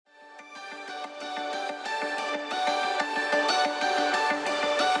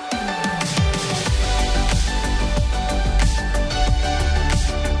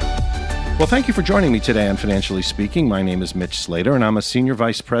Well, thank you for joining me today on Financially Speaking. My name is Mitch Slater, and I'm a Senior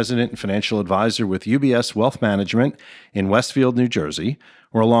Vice President and Financial Advisor with UBS Wealth Management in Westfield, New Jersey,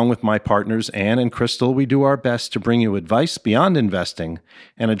 where along with my partners Ann and Crystal, we do our best to bring you advice beyond investing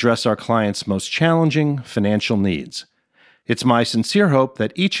and address our clients' most challenging financial needs. It's my sincere hope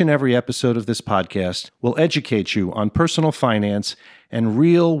that each and every episode of this podcast will educate you on personal finance and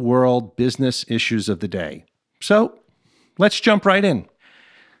real-world business issues of the day. So, let's jump right in.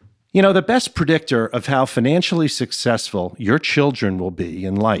 You know, the best predictor of how financially successful your children will be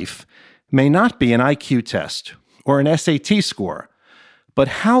in life may not be an IQ test or an SAT score, but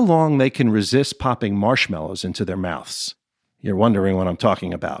how long they can resist popping marshmallows into their mouths. You're wondering what I'm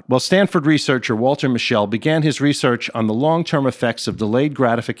talking about. Well, Stanford researcher Walter Mischel began his research on the long-term effects of delayed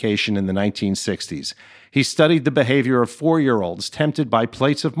gratification in the 1960s. He studied the behavior of 4-year-olds tempted by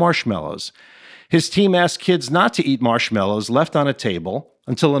plates of marshmallows. His team asked kids not to eat marshmallows left on a table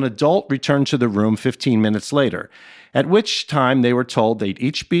until an adult returned to the room 15 minutes later, at which time they were told they'd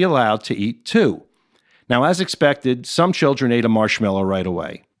each be allowed to eat 2. Now, as expected, some children ate a marshmallow right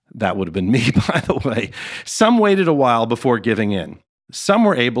away. That would have been me, by the way. Some waited a while before giving in. Some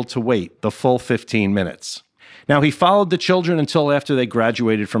were able to wait the full 15 minutes. Now, he followed the children until after they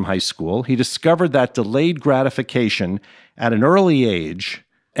graduated from high school. He discovered that delayed gratification at an early age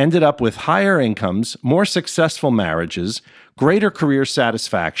ended up with higher incomes, more successful marriages, greater career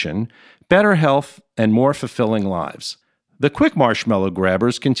satisfaction, better health, and more fulfilling lives. The quick marshmallow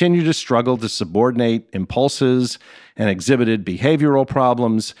grabbers continue to struggle to subordinate impulses and exhibited behavioral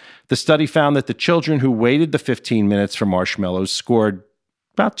problems. The study found that the children who waited the 15 minutes for marshmallows scored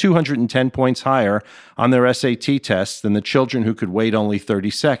about 210 points higher on their SAT tests than the children who could wait only 30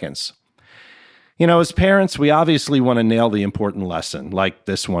 seconds. You know, as parents, we obviously want to nail the important lesson, like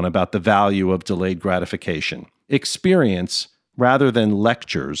this one about the value of delayed gratification. Experience, rather than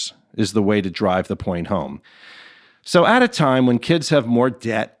lectures, is the way to drive the point home. So at a time when kids have more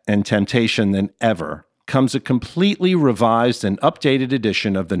debt and temptation than ever, comes a completely revised and updated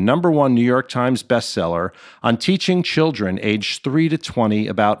edition of the #1 New York Times bestseller on teaching children aged 3 to 20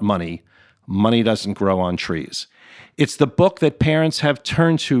 about money. Money Doesn't Grow on Trees. It's the book that parents have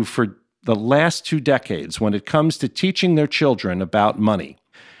turned to for the last 2 decades when it comes to teaching their children about money.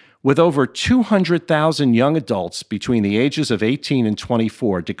 With over 200,000 young adults between the ages of 18 and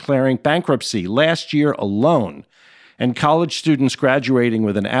 24 declaring bankruptcy last year alone, and college students graduating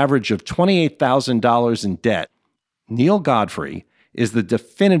with an average of $28,000 in debt, Neale Godfrey is the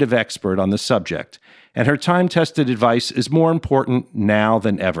definitive expert on the subject, and her time-tested advice is more important now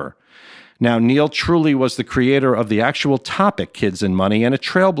than ever. Now, Neale truly was the creator of the actual topic, kids and money, and a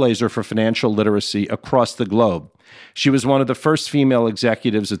trailblazer for financial literacy across the globe. She was one of the first female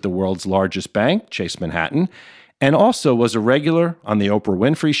executives at the world's largest bank, Chase Manhattan, and also was a regular on the Oprah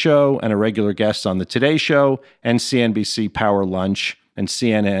Winfrey Show and a regular guest on the Today Show and CNBC Power Lunch and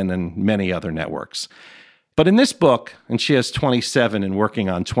CNN and many other networks. But in this book, and she has 27 and working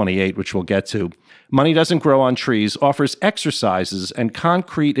on 28, which we'll get to, Money Doesn't Grow on Trees offers exercises and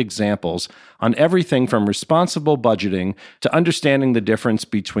concrete examples on everything from responsible budgeting to understanding the difference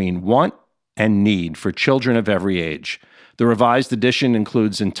between want and need for children of every age. The revised edition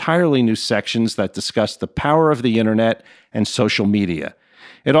includes entirely new sections that discuss the power of the internet and social media.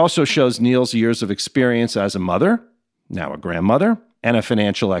 It also shows Neale's years of experience as a mother, now a grandmother, and a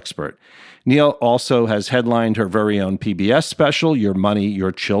financial expert. Neale also has headlined her very own PBS special, Your Money,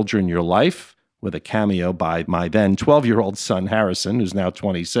 Your Children, Your Life, with a cameo by my then 12-year-old son, Harrison, who's now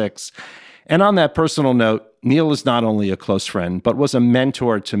 26. And on that personal note, Neale is not only a close friend, but was a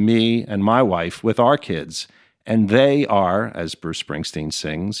mentor to me and my wife with our kids. And they are, as Bruce Springsteen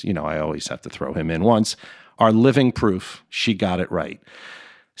sings, you know, I always have to throw him in once, are living proof she got it right.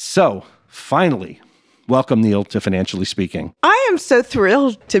 So, finally, welcome, Neale, to Financially Speaking. I am so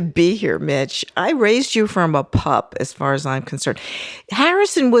thrilled to be here, Mitch. I raised you from a pup, as far as I'm concerned.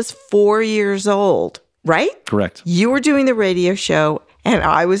 Harrison was 4 years old, right? Correct. You were doing the radio show, and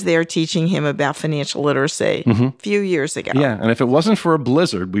I was there teaching him about financial literacy a few years ago. Yeah, and if it wasn't for a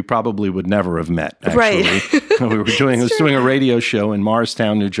blizzard, we probably would never have met, actually. Right. I was doing a radio show in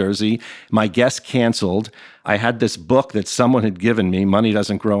Morristown, New Jersey. My guest canceled. I had this book that someone had given me, Money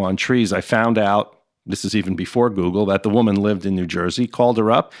Doesn't Grow on Trees. I found out, this is even before Google, that the woman lived in New Jersey, called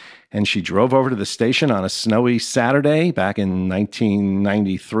her up, and she drove over to the station on a snowy Saturday back in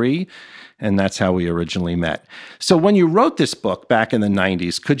 1993, and that's how we originally met. So when you wrote this book back in the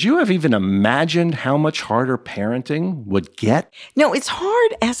 90s, could you have even imagined how much harder parenting would get? No, it's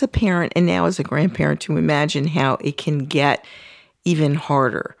hard as a parent and now as a grandparent to imagine how it can get even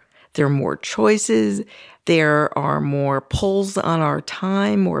harder. There are more choices. There are more pulls on our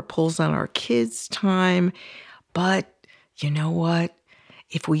time, more pulls on our kids' time. But you know what?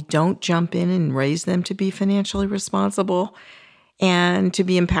 If we don't jump in and raise them to be financially responsible and to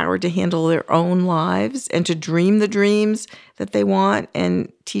be empowered to handle their own lives and to dream the dreams that they want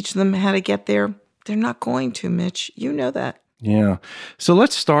and teach them how to get there, they're not going to, Mitch. You know that. Yeah. So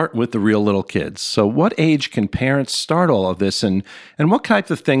let's start with the real little kids. So what age can parents start all of this, and what type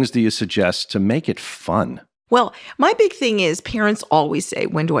of things do you suggest to make it fun? Well, my big thing is parents always say,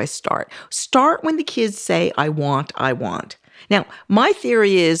 when do I start? Start when the kids say, I want, I want. Now, my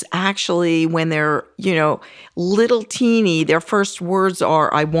theory is actually when they're, little teeny, their first words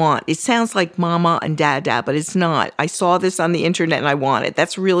are, I want. It sounds like mama and dada, but it's not. I saw this on the internet and I want it.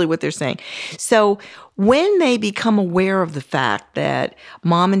 That's really what they're saying. So when they become aware of the fact that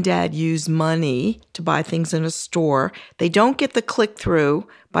mom and dad use money to buy things in a store, they don't get the click-through,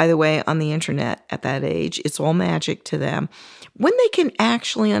 by the way, on the internet at that age. It's all magic to them. When they can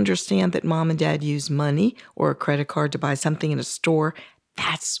actually understand that mom and dad use money or a credit card to buy something in a store,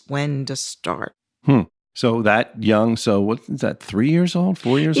 that's when to start. So that young, so what is that, 3 years old,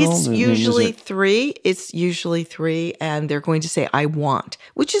 4 years old? It's usually 3. It's usually 3, and they're going to say, I want,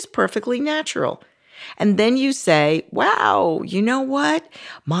 which is perfectly natural. And then you say, wow, you know what?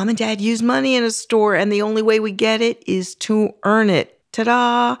 Mom and dad use money in a store, and the only way we get it is to earn it.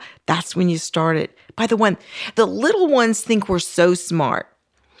 Ta-da! That's when you start it. By the way, the little ones think we're so smart,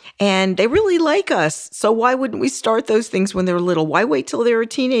 and they really like us. So why wouldn't we start those things when they're little? Why wait till they're a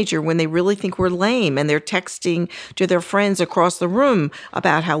teenager when they really think we're lame and they're texting to their friends across the room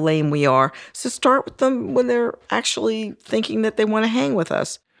about how lame we are? So start with them when they're actually thinking that they want to hang with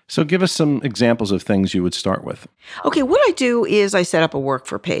us. So give us some examples of things you would start with. Okay, what I do is I set up a work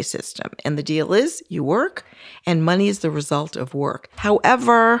for pay system. And the deal is you work and money is the result of work.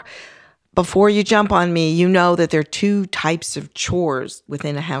 However, before you jump on me, you know that there are 2 types of chores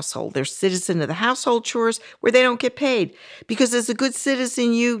within a household. There's citizen of the household chores where they don't get paid. Because as a good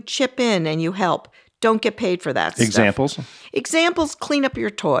citizen, you chip in and you help. Don't get paid for that Examples? stuff. Examples, clean up your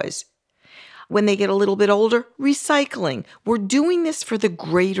toys. When they get a little bit older, recycling. We're doing this for the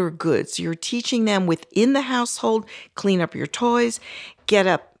greater good. So you're teaching them within the household, clean up your toys, get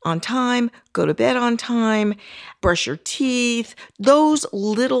up on time, go to bed on time, brush your teeth, those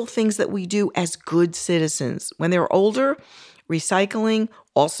little things that we do as good citizens. When they're older, recycling,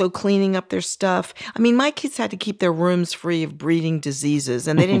 also cleaning up their stuff. I mean, my kids had to keep their rooms free of breeding diseases,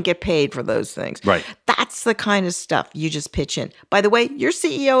 and they didn't get paid for those things. Right. That's the kind of stuff you just pitch in. By the way, you're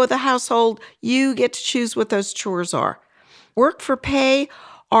CEO of the household. You get to choose what those chores are. Work for pay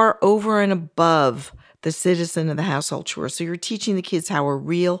are over and above the citizen of the household chores. So you're teaching the kids how a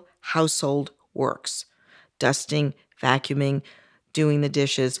real household works. Dusting, vacuuming, doing the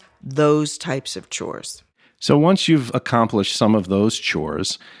dishes, those types of chores. So once you've accomplished some of those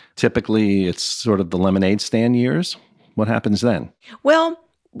chores, typically it's sort of the lemonade stand years. What happens then? Well,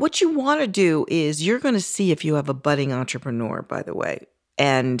 what you want to do is you're going to see if you have a budding entrepreneur, by the way.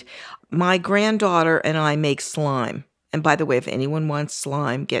 And my granddaughter and I make slime. And by the way, if anyone wants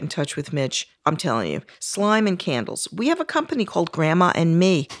slime, get in touch with Mitch. I'm telling you, slime and candles. We have a company called Grandma and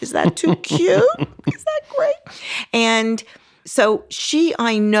Me. Is that too cute? Is that great? And so she,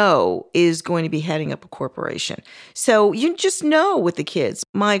 I know, is going to be heading up a corporation. So you just know with the kids.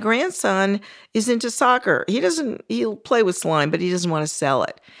 My grandson is into soccer. He'll play with slime, but he doesn't want to sell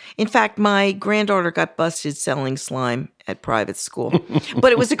it. In fact, my granddaughter got busted selling slime at private school.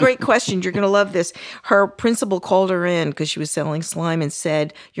 But it was a great question. You're going to love this. Her principal called her in because she was selling slime and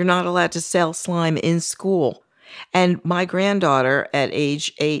said, you're not allowed to sell slime in school. And my granddaughter at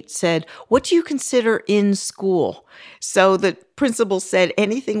age 8 said, what do you consider in school? So the principal said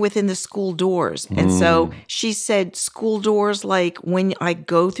anything within the school doors. And so she said school doors, like when I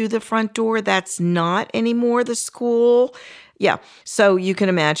go through the front door, that's not anymore the school. Yeah. So you can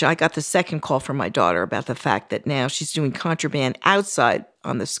imagine I got the second call from my daughter about the fact that now she's doing contraband outside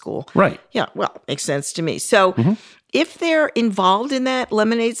on the school. Right. Yeah. Well, makes sense to me. So if they're involved in that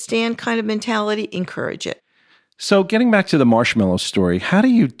lemonade stand kind of mentality, encourage it. So getting back to the marshmallow story, how do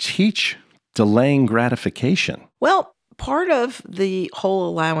you teach delaying gratification? Well, part of the whole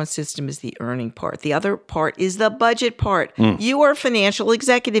allowance system is the earning part. The other part is the budget part. You are a financial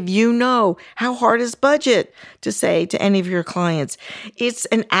executive. You know how hard is budget to say to any of your clients. It's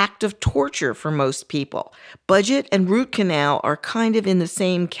an act of torture for most people. Budget and root canal are kind of in the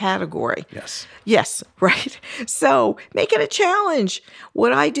same category. Yes, right. So make it a challenge.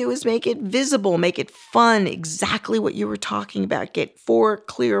 What I do is make it visible, make it fun, exactly what you were talking about. Get 4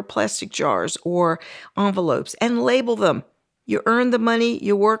 clear plastic jars or envelopes and label them. You earned the money,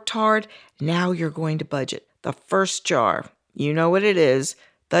 you worked hard, now you're going to budget. The first jar, you know what it is,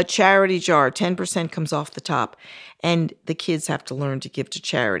 the charity jar, 10% comes off the top. And the kids have to learn to give to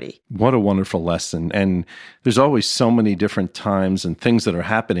charity. What a wonderful lesson. And there's always so many different times and things that are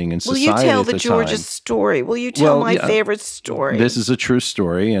happening in society at the time. Will you tell the George's story? Will you tell my favorite story? This is a true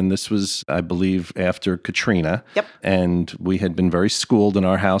story. And this was, I believe, after Katrina. Yep. And we had been very schooled in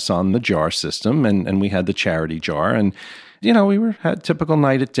our house on the jar system. And we had the charity jar. And, we had a typical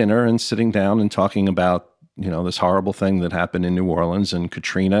night at dinner and sitting down and talking about this horrible thing that happened in New Orleans and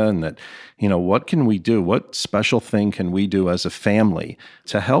Katrina, and that, what can we do? What special thing can we do as a family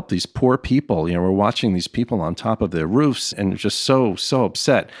to help these poor people? We're watching these people on top of their roofs and just so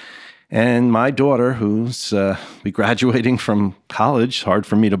upset. And my daughter, who's be graduating from college, hard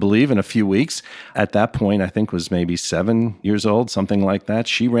for me to believe, in a few weeks, at that point, I think was maybe 7 years old, something like that.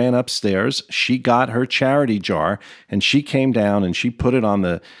 She ran upstairs, she got her charity jar, and she came down and she put it on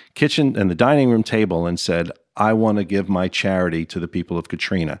the kitchen and the dining room table and said, I want to give my charity to the people of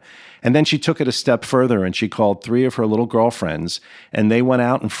Katrina. And then she took it a step further and she called 3 of her little girlfriends, and they went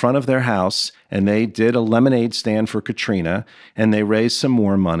out in front of their house and they did a lemonade stand for Katrina, and they raised some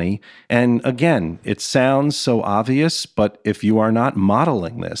more money. And again, it sounds so obvious, but if you are not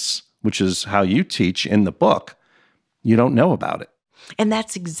modeling this, which is how you teach in the book, you don't know about it. And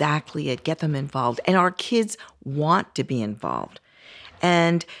that's exactly it. Get them involved. And our kids want to be involved.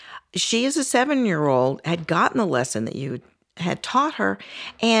 And she, as a 7-year-old, had gotten the lesson that you had taught her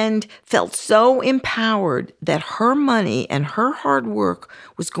and felt so empowered that her money and her hard work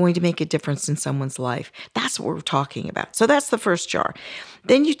was going to make a difference in someone's life. That's what we're talking about. So that's the first jar.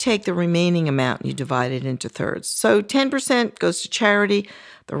 Then you take the remaining amount and you divide it into thirds. So 10% goes to charity.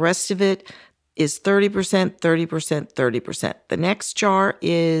 The rest of it is 30%, 30%, 30%. The next jar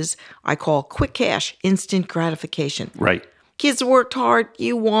is, I call quick cash, instant gratification. Right. Kids worked hard.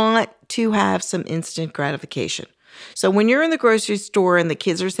 You want to have some instant gratification. So when you're in the grocery store and the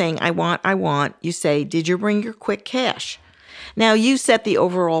kids are saying, I want, you say, did you bring your quick cash? Now you set the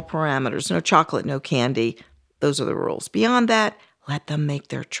overall parameters. No chocolate, no candy. Those are the rules. Beyond that, let them make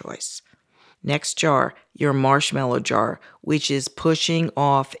their choice. Next jar, your marshmallow jar, which is pushing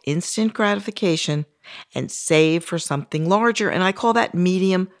off instant gratification and save for something larger. And I call that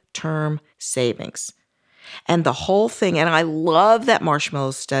medium-term savings. And the whole thing, and I love that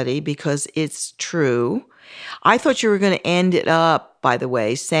marshmallow study because it's true. I thought you were going to end it up, by the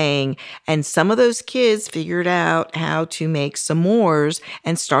way, saying, and some of those kids figured out how to make s'mores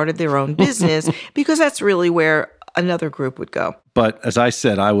and started their own business because that's really where another group would go. But as I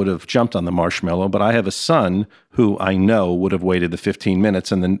said, I would have jumped on the marshmallow, but I have a son who I know would have waited the 15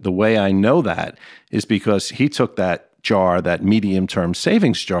 minutes. And then the way I know that is because he took that jar, that medium-term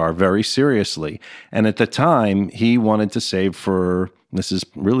savings jar, very seriously. And at the time, he wanted to save for, this is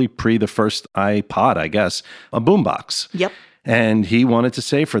really pre the first iPod, I guess, a boombox. Yep. And he wanted to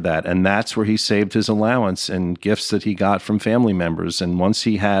save for that. And that's where he saved his allowance and gifts that he got from family members. And once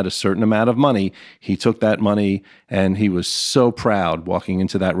he had a certain amount of money, he took that money and he was so proud walking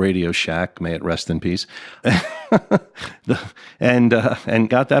into that Radio Shack, may it rest in peace, and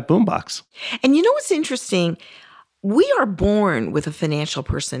got that boombox. And you know what's interesting? We are born with a financial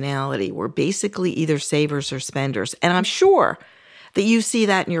personality. We're basically either savers or spenders. And I'm sure that you see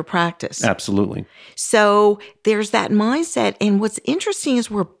that in your practice. Absolutely. So there's that mindset. And what's interesting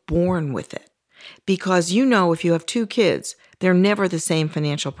is we're born with it. Because if you have 2 kids, they're never the same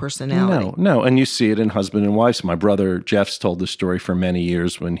financial personality. No. And you see it in husband and wives. My brother Jeff's told the story for many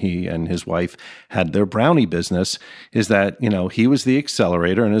years when he and his wife had their brownie business, is that, he was the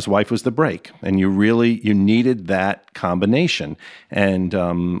accelerator and his wife was the brake. And you needed that combination. And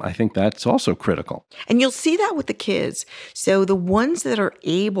I think that's also critical. And you'll see that with the kids. So the ones that are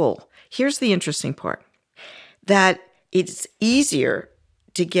able, here's the interesting part, that it's easier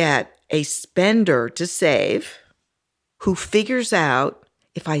to get a spender to save who figures out,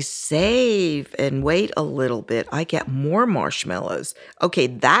 if I save and wait a little bit, I get more marshmallows. Okay,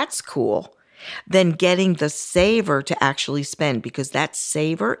 that's cool. Than getting the saver to actually spend, because that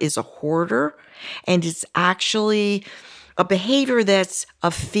saver is a hoarder and it's actually a behavior that's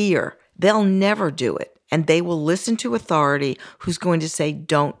of fear. They'll never do it. And they will listen to authority who's going to say,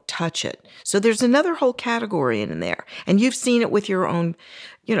 don't touch it. So there's another whole category in there. And you've seen it with your own,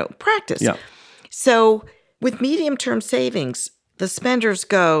 practice. Yeah. So with medium-term savings, the spenders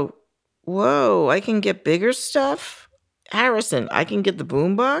go, whoa, I can get bigger stuff? Harrison, I can get the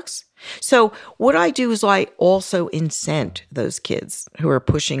boombox? So what I do is I also incent those kids who are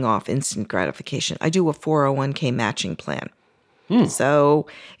pushing off instant gratification. I do a 401k matching plan. So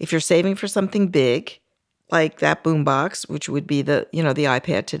if you're saving for something big, like that boombox, which would be the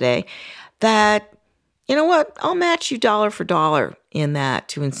iPad today, that, you know what, I'll match you dollar for dollar in that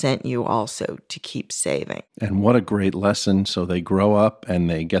to incent you also to keep saving. And what a great lesson. So they grow up and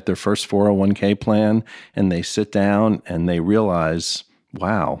they get their first 401k plan and they sit down and they realize,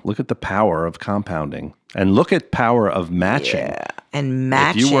 wow, look at the power of compounding and look at power of matching. Yeah, and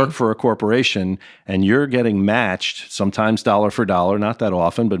matching. If you work for a corporation and you're getting matched, sometimes dollar for dollar, not that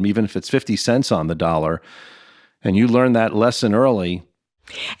often, but even if it's 50 cents on the dollar, and you learn that lesson early.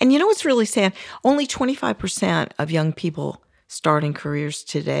 And you know what's really sad? Only 25% of young people starting careers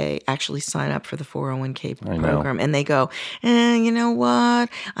today actually sign up for the 401k program. And they go, you know what?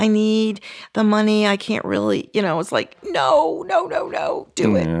 I need the money. I can't really, it's like, no,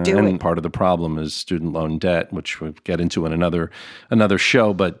 do it. And part of the problem is student loan debt, which we'll get into in another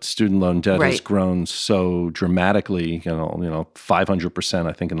show, but student loan debt has grown so dramatically, 500%,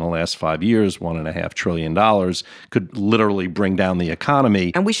 I think in the last 5 years, $1.5 trillion could literally bring down the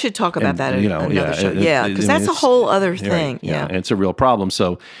economy. And we should talk about that in another show. Because that's a whole other thing. Yeah. It's a real problem.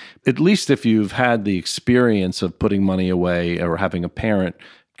 So at least if you've had the experience of putting money away or having a parent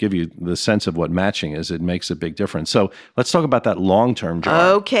give you the sense of what matching is, it makes a big difference. So let's talk about that long-term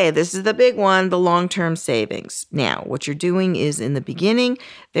jar. Okay, this is the big one, the long-term savings. Now, what you're doing is in the beginning,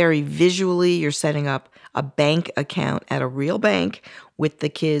 very visually, you're setting up a bank account at a real bank with the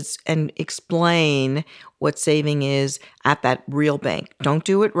kids and explain what saving is at that real bank. Don't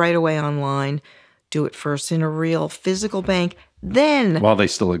do it right away online. Do it first in a real physical bank. Then, while they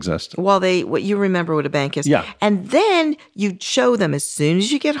still exist, what you remember what a bank is, yeah, and then you show them as soon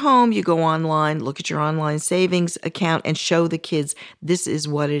as you get home. You go online, look at your online savings account, and show the kids this is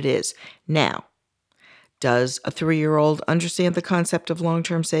what it is. Now, does a 3-year-old understand the concept of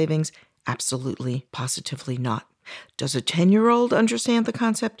long-term savings? Absolutely, positively not. Does a 10-year-old understand the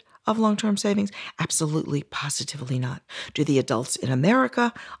concept of long-term savings? Absolutely, positively not. Do the adults in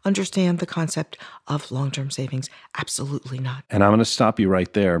America understand the concept of long-term savings? Absolutely not. And I'm going to stop you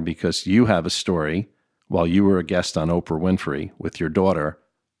right there because you have a story while you were a guest on Oprah Winfrey with your daughter.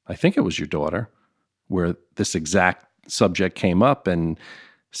 I think it was your daughter, where this exact subject came up and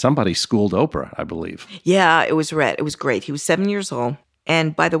somebody schooled Oprah, I believe. Yeah, it was Rhett. It was great. He was 7 years old.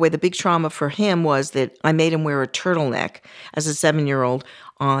 And by the way, the big trauma for him was that I made him wear a turtleneck as a 7-year-old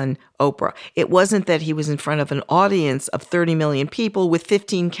on Oprah. It wasn't that he was in front of an audience of 30 million people with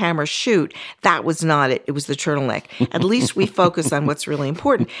 15 cameras shoot. That was not it. It was the turtleneck. At least we focus on what's really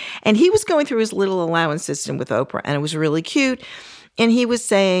important. And he was going through his little allowance system with Oprah, and it was really cute. And he was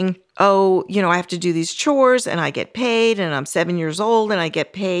saying, I have to do these chores and I get paid and I'm 7 years old and I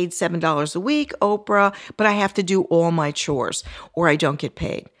get paid $7 a week, Oprah, but I have to do all my chores or I don't get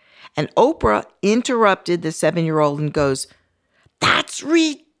paid. And Oprah interrupted the 7-year-old and goes, "That's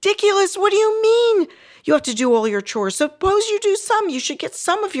ridiculous. What do you mean? You have to do all your chores. Suppose you do some. You should get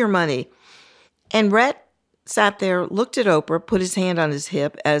some of your money." And Rhett sat there, looked at Oprah, put his hand on his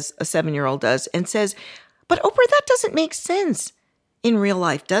hip as a 7-year-old does and says, "But Oprah, that doesn't make sense in real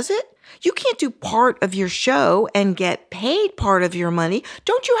life, does it? You can't do part of your show and get paid part of your money.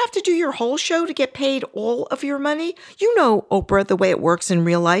 Don't you have to do your whole show to get paid all of your money? You know, Oprah, the way it works in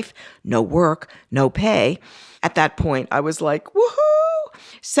real life. No work, no pay." At that point, I was like, woohoo!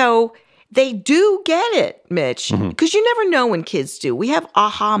 So they do get it, Mitch, because you never know when kids do. We have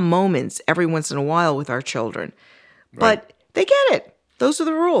aha moments every once in a while with our children, but they get it. Those are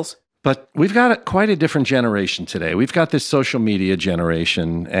the rules. But we've got quite a different generation today. We've got this social media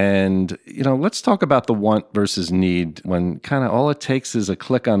generation. And, let's talk about the want versus need when kind of all it takes is a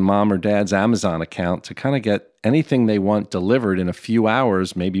click on mom or dad's Amazon account to kind of get anything they want delivered in a few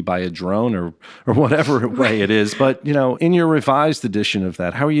hours, maybe by a drone or whatever way it is. But, in your revised edition of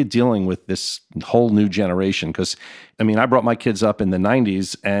that, how are you dealing with this whole new generation? Because, I brought my kids up in the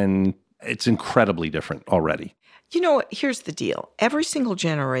 90s and it's incredibly different already. You know what? Here's the deal. Every single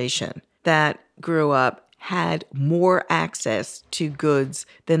generation that grew up had more access to goods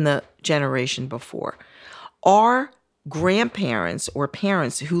than the generation before. Our grandparents or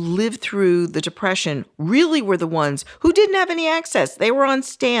parents who lived through the Depression really were the ones who didn't have any access. They were on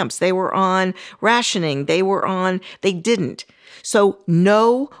stamps. They were on rationing. They didn't. So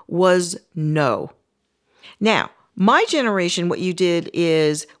no was no. Now, my generation, what you did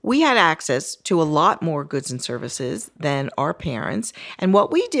is we had access to a lot more goods and services than our parents. And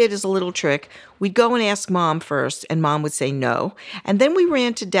what we did is a little trick. We'd go and ask mom first, and mom would say no. And then we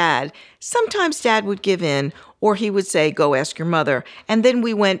ran to dad. Sometimes dad would give in, or he would say, "Go ask your mother." And then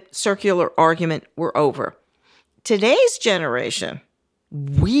we went circular argument, we're over. Today's generation,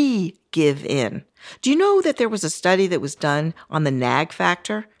 we give in. Do you know that there was a study that was done on the nag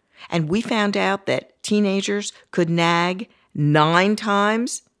factor? And we found out that teenagers could nag 9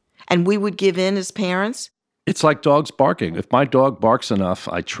 times and we would give in as parents? It's like dogs barking. If my dog barks enough,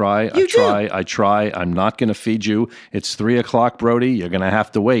 I try. I'm not going to feed you. It's 3:00, Brody. You're going to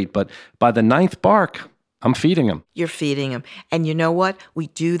have to wait. But by the 9th bark, I'm feeding him. You're feeding them. And you know what? We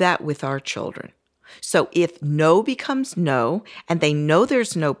do that with our children. So if no becomes no, and they know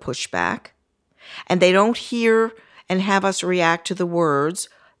there's no pushback, and they don't hear and have us react to the words,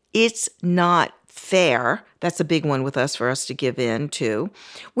 it's not fair. That's a big one with us for us to give in to.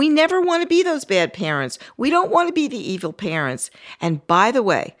 We never want to be those bad parents. We don't want to be the evil parents. And by the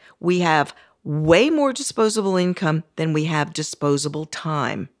way, we have way more disposable income than we have disposable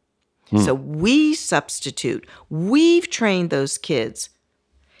time. So we substitute. We've trained those kids.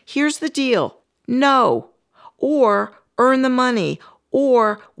 Here's the deal. No. Or earn the money.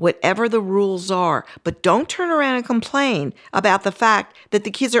 Or whatever the rules are. But don't turn around and complain about the fact that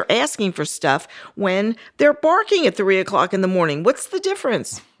the kids are asking for stuff when they're barking at 3:00 in the morning. What's the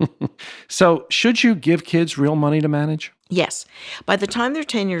difference? So should you give kids real money to manage? Yes. By the time they're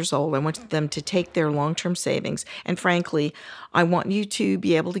 10 years old, I want them to take their long-term savings. And frankly, I want you to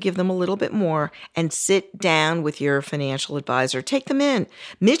be able to give them a little bit more and sit down with your financial advisor. Take them in.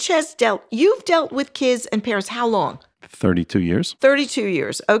 Mitch you've dealt with kids and parents how long? 32 years. 32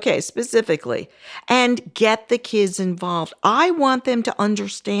 years. Okay, specifically. And get the kids involved. I want them to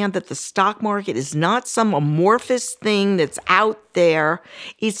understand that the stock market is not some amorphous thing that's out there.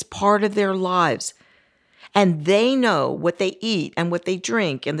 It's part of their lives. And they know what they eat and what they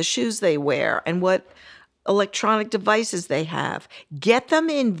drink and the shoes they wear and what electronic devices they have. Get them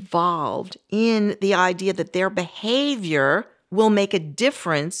involved in the idea that their behavior will make a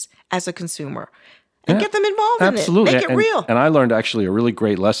difference as a consumer. And get them involved in it. Make it real. And I learned actually a really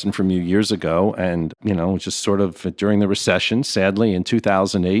great lesson from you years ago. And, just sort of during the recession, sadly, in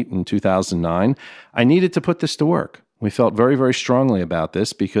 2008 and 2009, I needed to put this to work. We felt very, very strongly about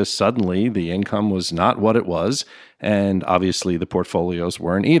this because suddenly the income was not what it was. And obviously the portfolios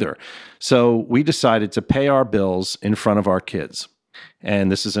weren't either. So we decided to pay our bills in front of our kids.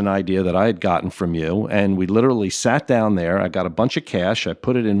 And this is an idea that I had gotten from you. And we literally sat down there. I got a bunch of cash. I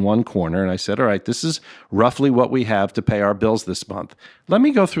put it in one corner. And I said, all right, this is roughly what we have to pay our bills this month. Let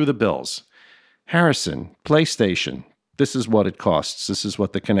me go through the bills. Harrison, PlayStation. This is what it costs. This is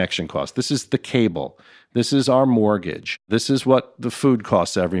what the connection costs. This is the cable. This is our mortgage. This is what the food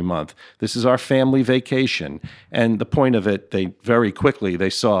costs every month. This is our family vacation. And the point of it, they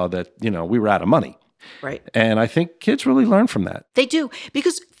saw that, we were out of money. Right. And I think kids really learn from that. They do.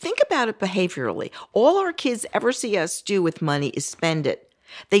 Because think about it behaviorally. All our kids ever see us do with money is spend it.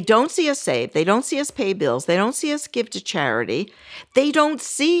 They don't see us save. They don't see us pay bills. They don't see us give to charity. They don't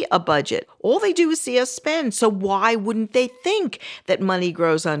see a budget. All they do is see us spend. So why wouldn't they think that money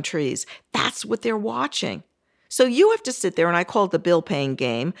grows on trees? That's what they're watching. So you have to sit there, and I call it the bill paying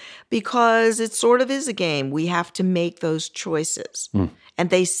game because it sort of is a game. We have to make those choices. And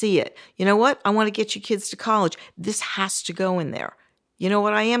they see it. You know what? I want to get you kids to college. This has to go in there. You know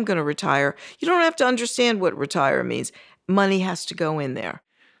what? I am going to retire. You don't have to understand what retire means. Money has to go in there.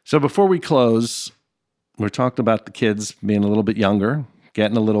 So before we close, we're talking about the kids being a little bit younger,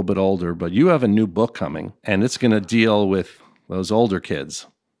 getting a little bit older, but you have a new book coming, and it's going to deal with those older kids.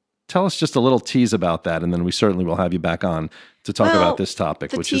 Tell us just a little tease about that, and then we certainly will have you back on to talk about this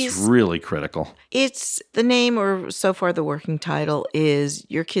topic, which is really critical. It's the name, or so far the working title is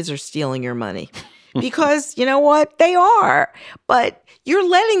Your Kids Are Stealing Your Money. Because you know what? They are. But you're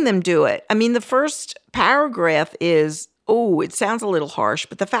letting them do it. I mean, the first paragraph is, it sounds a little harsh,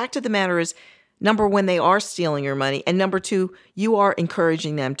 but the fact of the matter is, number one, they are stealing your money. And number two, you are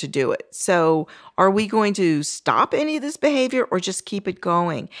encouraging them to do it. So are we going to stop any of this behavior or just keep it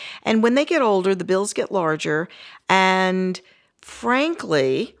going? And when they get older, the bills get larger. And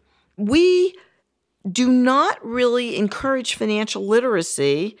frankly, we do not really encourage financial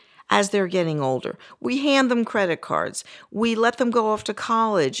literacy as they're getting older. We hand them credit cards. We let them go off to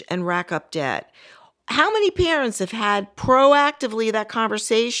college and rack up debt. How many parents have had proactively that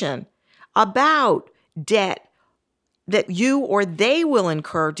conversation about debt that you or they will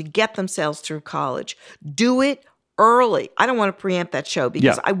incur to get themselves through college? Do it early. I don't want to preempt that show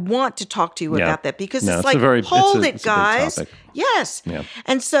because I want to talk to you about that because it's like, hold it, guys. Yes. Yeah.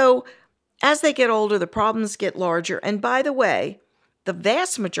 And so as they get older, the problems get larger. And by the way, the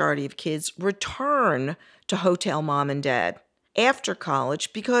vast majority of kids return to hotel mom and dad after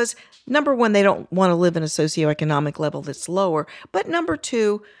college because, number one, they don't want to live in a socioeconomic level that's lower. But number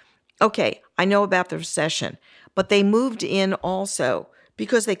two, okay, I know about the recession, but they moved in also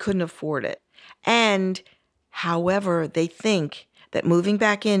because they couldn't afford it. And however, they think that moving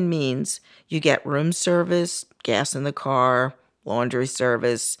back in means you get room service, gas in the car, laundry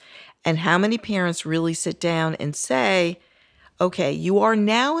service, and how many parents really sit down and say, okay, you are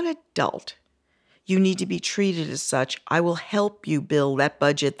now an adult. You need to be treated as such. I will help you build that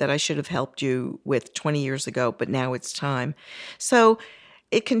budget that I should have helped you with 20 years ago, but now it's time. So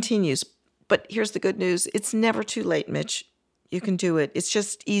it continues. But here's the good news. It's never too late, Mitch. You can do it. It's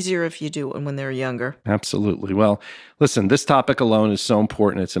just easier if you do it when they're younger. Absolutely. Well, listen, this topic alone is so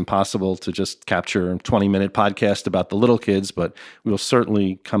important. It's impossible to just capture a 20-minute podcast about the little kids, but we'll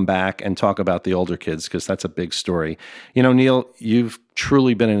certainly come back and talk about the older kids because that's a big story. You know, Neale, you've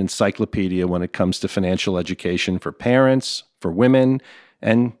truly been an encyclopedia when it comes to financial education for parents, for women,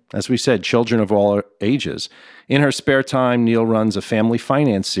 and, as we said, children of all ages. In her spare time, Neale runs a family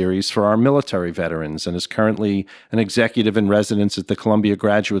finance series for our military veterans and is currently an executive in residence at the Columbia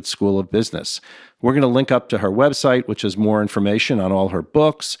Graduate School of Business. We're going to link up to her website, which has more information on all her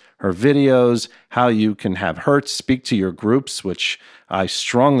books, her videos, how you can have her speak to your groups, which I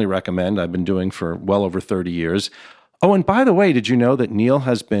strongly recommend. I've been doing for well over 30 years. Oh, and by the way, did you know that Neale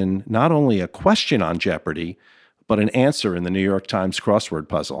has been not only a question on Jeopardy, but an answer in the New York Times crossword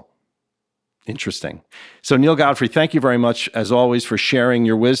puzzle? Interesting. So Neale Godfrey, thank you very much, as always, for sharing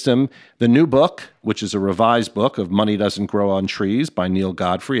your wisdom. The new book, which is a revised book of Money Doesn't Grow on Trees by Neale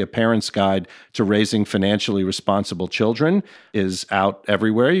Godfrey, A Parent's Guide to Raising Financially Responsible Children, is out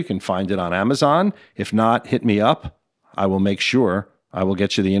everywhere. You can find it on Amazon. If not, hit me up. I will make sure I will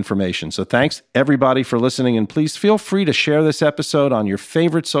get you the information. So thanks, everybody, for listening. And please feel free to share this episode on your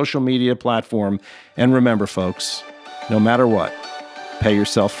favorite social media platform. And remember, folks, no matter what, pay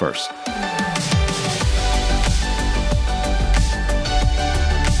yourself first.